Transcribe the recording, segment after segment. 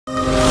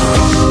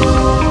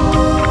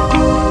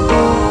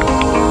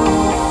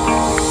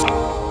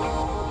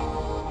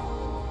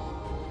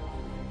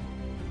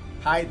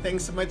Hi,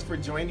 thanks so much for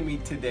joining me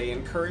today.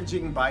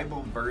 Encouraging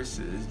Bible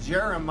verses.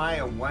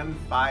 Jeremiah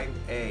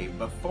 1:5a.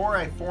 Before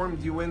I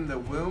formed you in the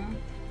womb,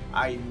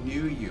 I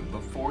knew you.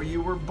 Before you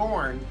were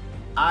born,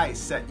 I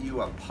set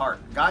you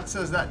apart. God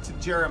says that to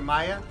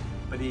Jeremiah,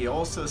 but he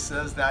also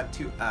says that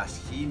to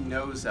us. He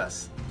knows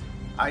us.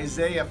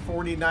 Isaiah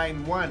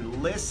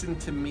 49:1. Listen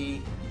to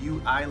me,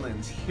 you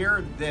islands.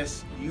 Hear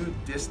this, you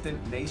distant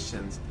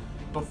nations.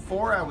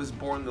 Before I was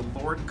born, the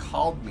Lord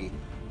called me.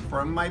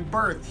 From my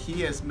birth,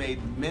 he has made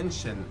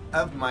mention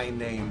of my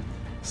name.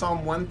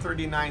 Psalm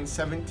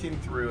 139:17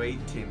 through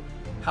 18.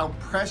 How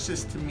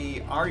precious to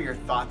me are your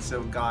thoughts,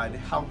 O God.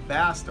 How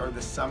vast are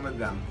the sum of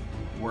them.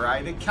 Were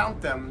I to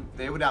count them,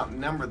 they would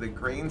outnumber the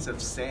grains of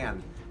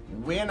sand.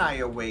 When I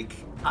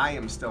awake, I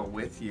am still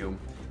with you.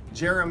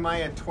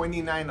 Jeremiah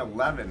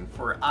 29:11.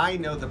 For I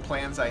know the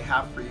plans I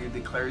have for you,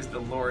 declares the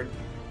Lord.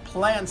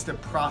 Plans to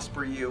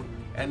prosper you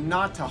and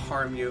not to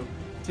harm you,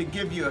 to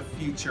give you a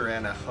future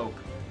and a hope.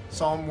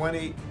 Psalm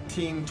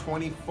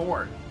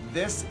 118:24.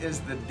 This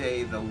is the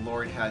day the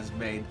Lord has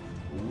made.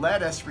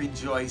 Let us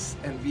rejoice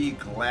and be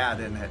glad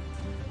in it.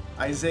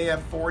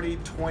 Isaiah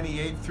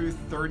 40:28 through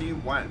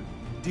 31.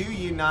 Do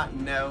you not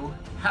know?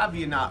 Have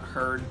you not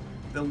heard?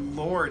 The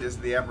Lord is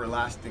the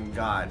everlasting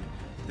God,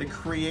 the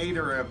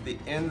creator of the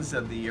ends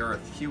of the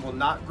earth. He will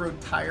not grow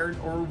tired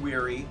or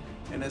weary,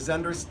 and his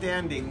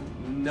understanding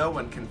no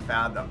one can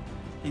fathom.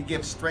 He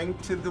gives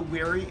strength to the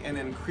weary and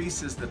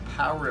increases the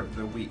power of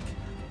the weak.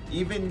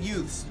 Even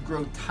youths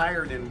grow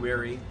tired and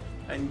weary,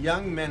 and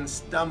young men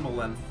stumble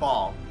and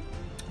fall.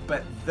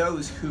 But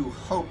those who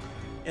hope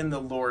in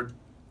the Lord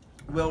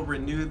will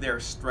renew their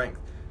strength.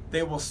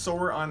 They will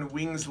soar on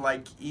wings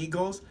like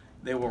eagles.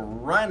 They will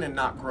run and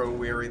not grow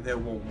weary. They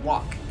will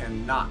walk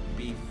and not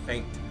be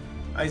faint.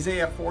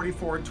 Isaiah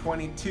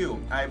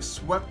 44:22. I have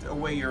swept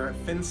away your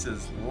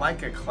offenses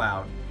like a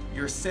cloud,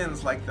 your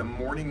sins like the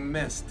morning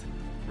mist.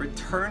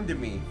 Return to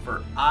me,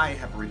 for I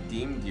have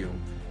redeemed you.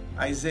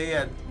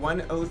 Isaiah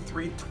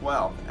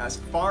 103:12. As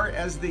far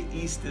as the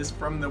east is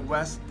from the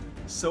west,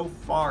 so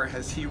far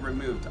has he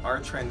removed our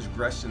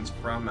transgressions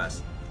from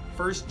us.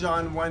 1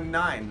 John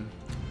 1:9.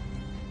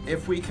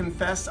 If we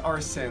confess our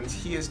sins,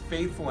 he is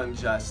faithful and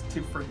just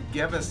to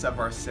forgive us of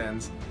our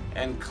sins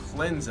and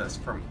cleanse us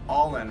from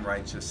all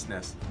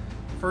unrighteousness.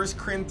 1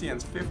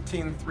 Corinthians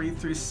 15:3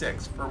 through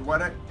 6. For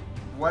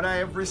what I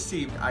have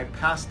received, I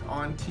passed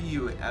on to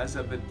you as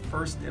of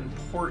first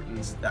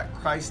importance, that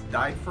Christ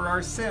died for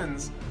our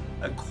sins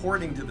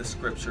according to the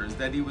scriptures,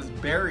 that he was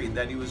buried,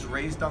 that he was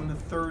raised on the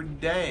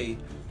third day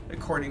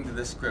according to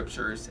the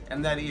scriptures,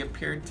 and that he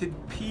appeared to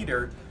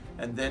Peter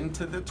and then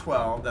to the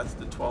 12, that's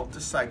the 12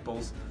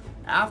 disciples.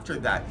 After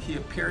that, he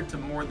appeared to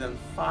more than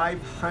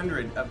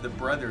 500 of the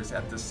brothers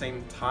at the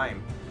same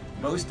time,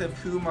 most of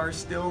whom are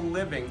still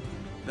living,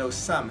 though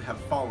some have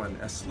fallen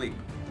asleep.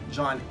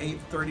 John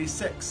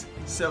 8:36.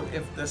 So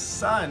if the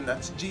Son,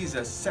 that's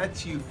Jesus,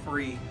 sets you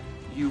free,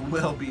 you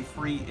will be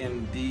free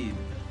indeed.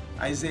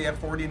 Isaiah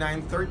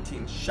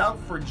 49:13. Shout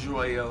for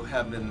joy, O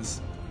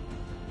heavens.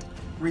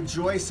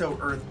 Rejoice, O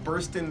earth.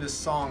 Burst into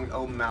song,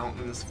 O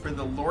mountains. For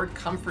the Lord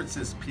comforts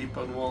his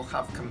people and will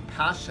have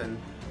compassion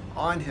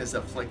on his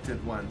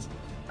afflicted ones.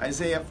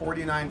 Isaiah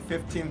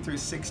 49:15 through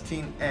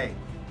 16a.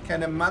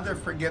 Can a mother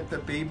forget the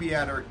baby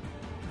at her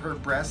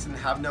breast and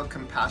have no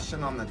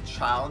compassion on the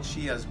child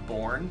she has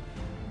born?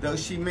 Though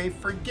she may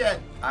forget,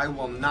 I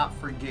will not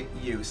forget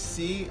you.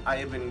 See, I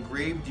have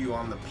engraved you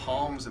on the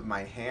palms of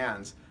my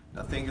hands.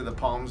 Now think of the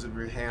palms of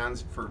your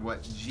hands for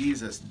what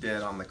Jesus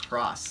did on the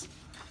cross.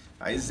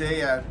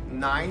 Isaiah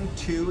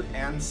 9:2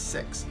 and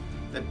 6.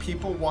 The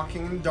people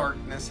walking in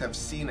darkness have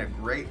seen a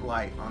great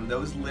light. On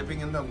those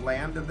living in the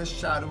land of the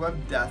shadow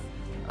of death,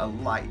 a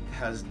light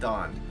has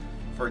dawned.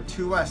 For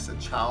to us a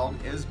child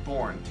is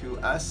born, to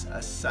us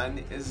a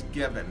son is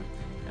given,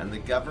 and the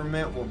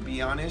government will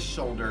be on his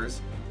shoulders,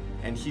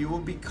 and he will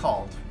be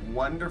called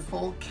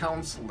Wonderful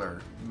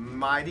Counselor,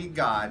 Mighty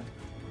God,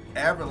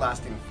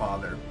 Everlasting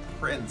Father,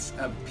 Prince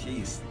of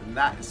Peace. And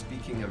that is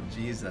speaking of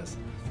Jesus.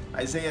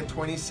 Isaiah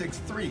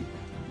 26:3.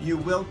 You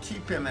will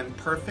keep him in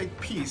perfect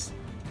peace,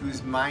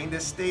 whose mind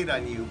is stayed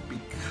on you,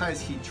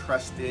 because he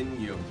trusts in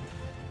you.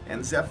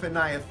 And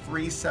Zephaniah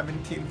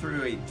 3:17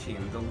 through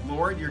 18. The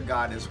Lord your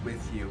God is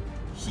with you.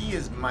 He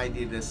is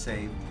mighty to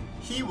save.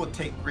 He will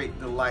take great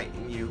delight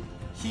in you.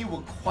 He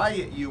will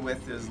quiet you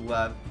with his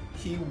love.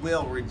 He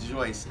will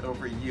rejoice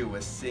over you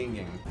with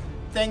singing.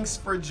 Thanks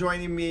for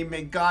joining me.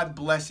 May God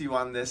bless you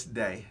on this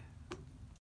day.